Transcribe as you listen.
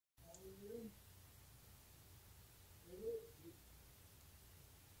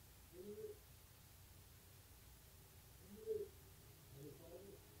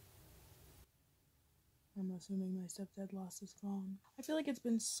assuming my stepdad lost his phone. I feel like it's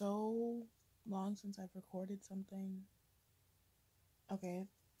been so long since I've recorded something. Okay.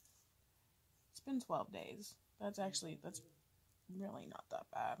 It's been 12 days. That's really not that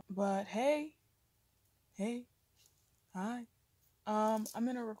bad. But hey, hi. I'm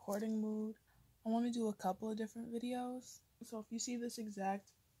in a recording mood. I want to do a couple of different videos. So if you see this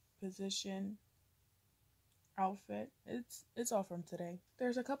exact position, outfit, it's all from today.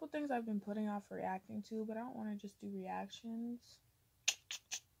 There's a couple things I've been putting off reacting to, but I don't want to just do reactions.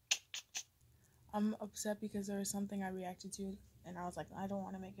 I'm upset because there was something I reacted to and I was like, I don't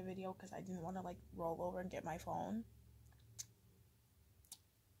want to make a video because I didn't want to like roll over and get my phone.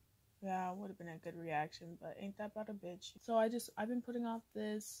 Yeah, it would have been a good reaction, but ain't that about a bitch. So I've been putting off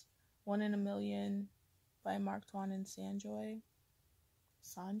this 1 in a Million by Tuan and Sanjoy.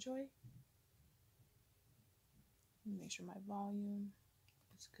 Sanjoy? Make sure my volume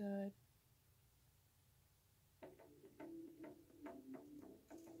is good.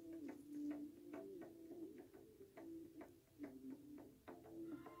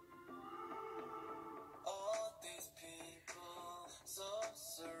 All these people so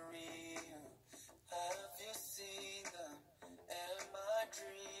surreal. Have you seen them? Am I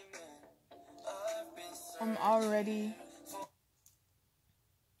dreaming? I've been searching. I'm already.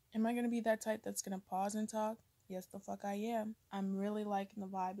 Am I gonna be that type that's gonna pause and talk? Yes, the fuck I am. I'm really liking the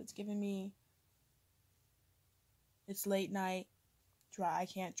vibe. It's giving me. It's late night. I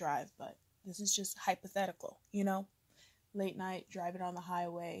can't drive, but this is just hypothetical, you know? Late night, driving on the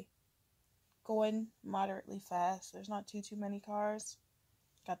highway, going moderately fast. There's not too many cars.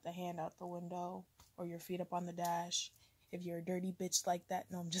 Got the hand out the window or your feet up on the dash. If you're a dirty bitch like that.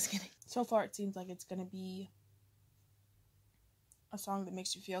 No, I'm just kidding. So far, it seems like it's gonna be a song that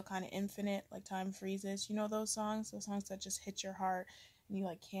makes you feel kind of infinite, like Time Freezes. You know those songs that just hit your heart and you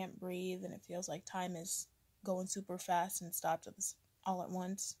like can't breathe and it feels like time is going super fast and stopped all at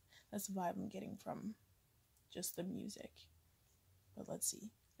once. That's the vibe I'm getting from just the music. But let's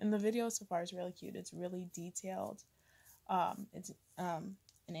see. And the video so far is really cute. It's really detailed. It's an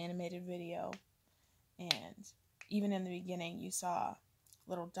animated video, and even in the beginning you saw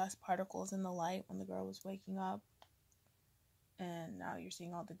little dust particles in the light when the girl was waking up. And now you're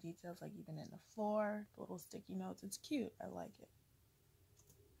seeing all the details, like even in the floor, the little sticky notes. It's cute. I like it.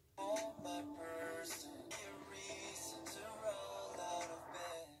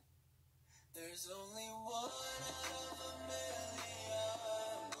 There's only one out of a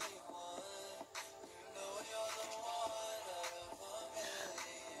million. You know you're the one out of a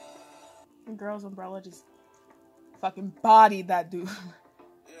million. Girl's umbrella just fucking bodied that dude.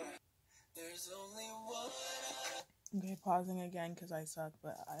 There's only one. Okay, pausing again because I suck,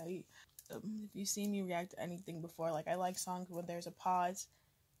 but if you see me react to anything before, like I like songs when there's a pause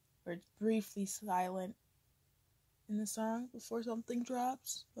or it's briefly silent in the song before something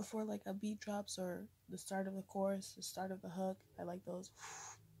drops, before like a beat drops or the start of the chorus, the start of the hook. I like those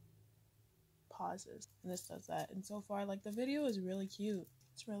pauses, and this does that. And so far, like the video is really cute.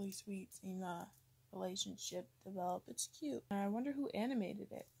 It's really sweet seeing the relationship develop. It's cute. And I wonder who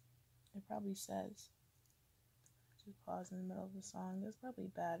animated it. It probably says. Just pause in the middle of the song. That's probably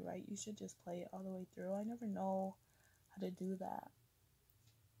bad, right? You should just play it all the way through. I never know how to do that.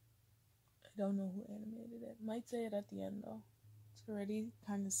 I don't know who animated it. Might say it at the end though. It's already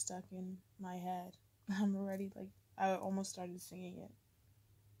kind of stuck in my head. I'm already like, I almost started singing it.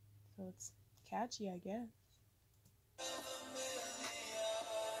 So it's catchy, I guess.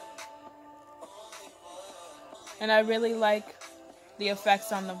 And I really like the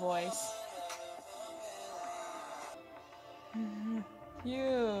effects on the voice.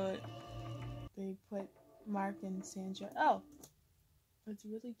 Cute. They put Mark and Sanjoy. Oh, it's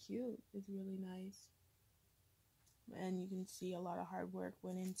really cute. It's really nice. And you can see a lot of hard work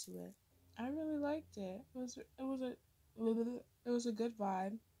went into it. I really liked it. It was a good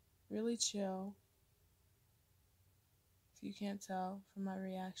vibe. Really chill. If you can't tell from my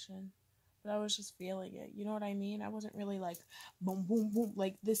reaction. But I was just feeling it. You know what I mean? I wasn't really like boom, boom, boom.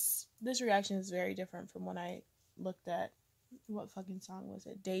 Like this reaction is very different from when I looked at, what fucking song was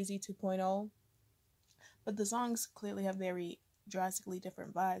it? Daisy 2.0. But the songs clearly have very drastically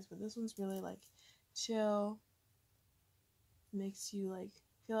different vibes. But this one's really like chill. Makes you like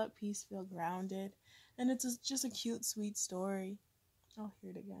feel at peace, feel grounded. And it's just a cute, sweet story. I'll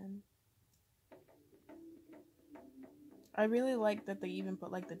hear it again. I really like that they even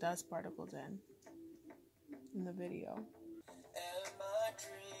put like the dust particles in the video. Am I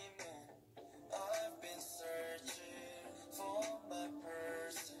dreaming? I've been searching for my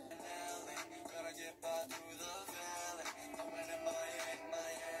personality. Gotta get by through the valley. I'm in my head,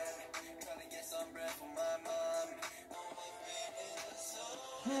 trying to get some breath for my mind.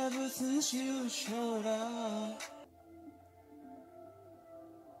 Ever since you showed up.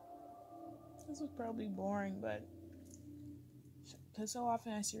 This was probably boring, but because so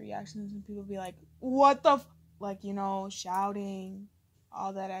often I see reactions and people be like, what the like, you know, shouting,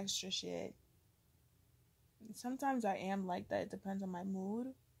 all that extra shit. Sometimes I am like that. It depends on my mood.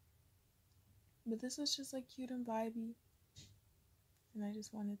 But this was just like cute and vibey. And I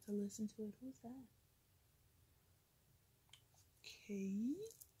just wanted to listen to it. Who's that? Okay.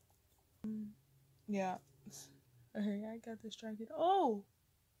 Yeah. Okay, I got distracted. Oh!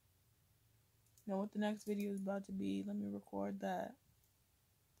 You know what the next video is about to be? Let me record that.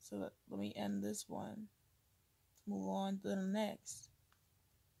 So let me end this one. Move on to the next.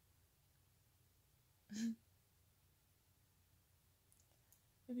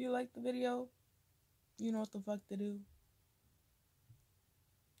 If you like the video, you know what the fuck to do.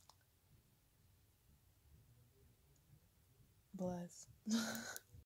 Bless.